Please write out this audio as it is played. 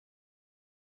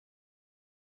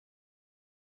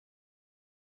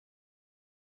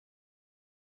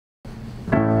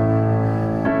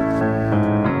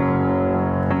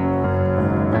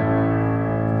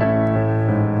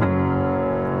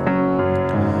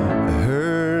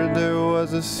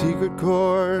a secret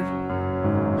chord,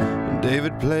 and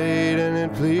David played and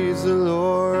it pleased the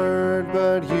Lord.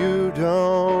 But you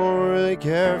don't really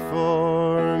care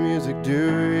for music,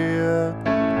 do you?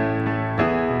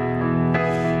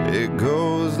 It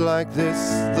goes like this: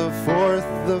 the fourth,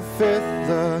 the fifth,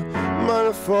 the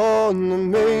minor fall, and the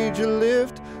major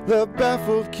lift. The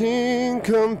baffled king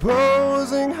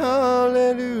composing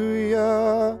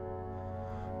hallelujah,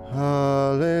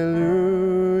 hallelujah,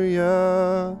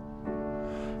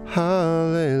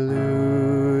 hallelujah,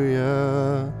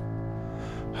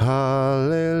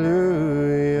 hallelujah,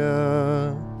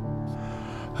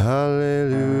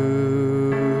 hallelujah.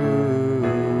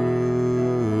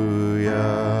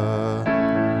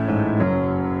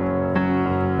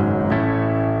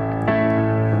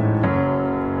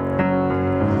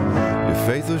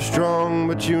 Faith was strong,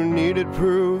 but you needed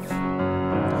proof.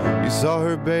 You saw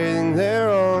her bathing there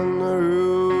on the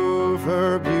roof.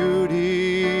 Her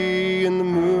beauty in the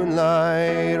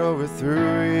moonlight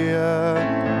overthrew you.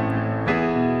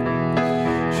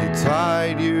 She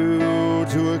tied you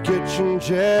to a kitchen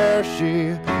chair.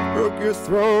 She broke your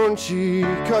throne. She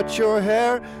cut your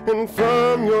hair, and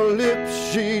from your lips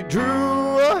she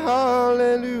drew a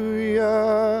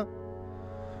hallelujah,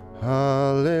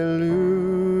 hallelujah,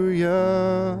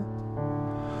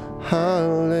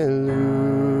 hallelujah,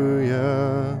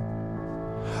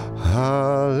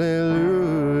 hallelujah,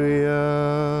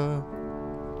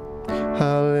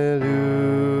 hallelujah.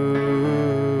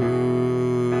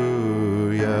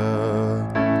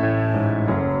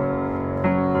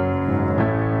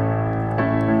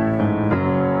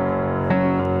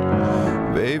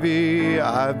 Baby,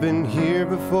 I've been here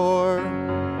before.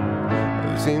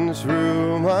 I've seen this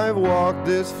room, I've walked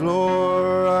this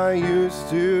floor. I used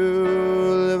to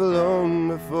live alone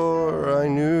before I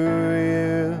knew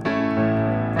you.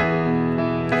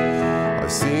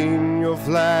 I've seen your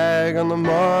flag on the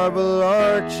marble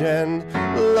arch, and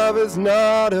love is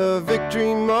not a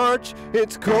victory march.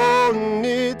 It's cold and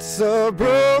it's a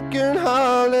broken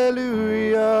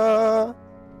hallelujah,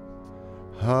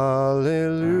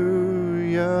 hallelujah,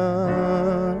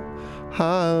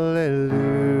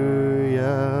 hallelujah,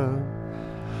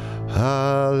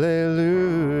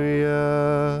 hallelujah,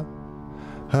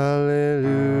 hallelujah.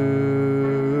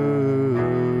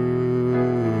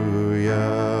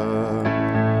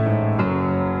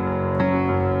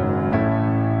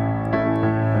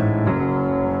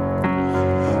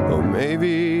 Oh,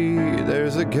 maybe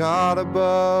there's a God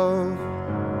above,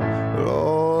 but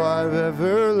all I've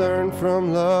ever learned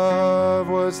from love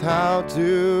was how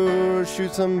to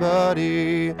shoot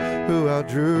somebody who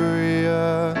outdrew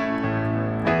you.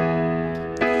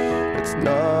 It's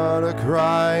not a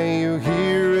cry you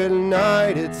hear at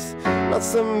night. It's not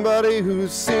somebody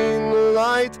who's seen the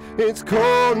light. It's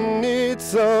cold and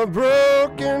it's a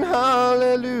broken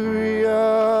hallelujah,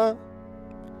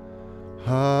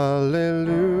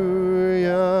 hallelujah,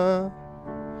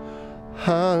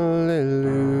 hallelujah.